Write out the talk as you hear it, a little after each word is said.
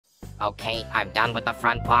Okay, I'm done with the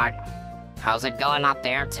front part. How's it going up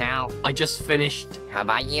there, Tal? I just finished. How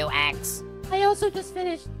about you, X? I also just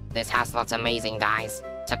finished. This house looks amazing, guys.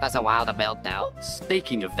 Took us a while to build, though.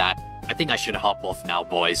 Speaking of that, I think I should hop off now,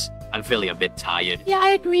 boys. I'm feeling a bit tired. Yeah,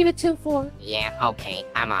 I agree with 2-4. Yeah, okay,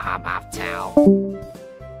 I'ma hop off, Tal.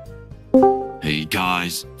 Hey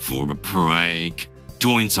guys, for a prank.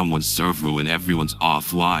 Join someone's server when everyone's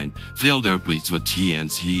offline. Fill their plates with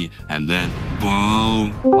TNT, and then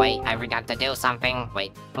boom! Wait, I forgot to do something.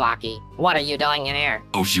 Wait, Blocky, what are you doing in here?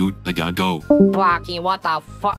 Oh shoot, I gotta go. Blocky, what the fuck?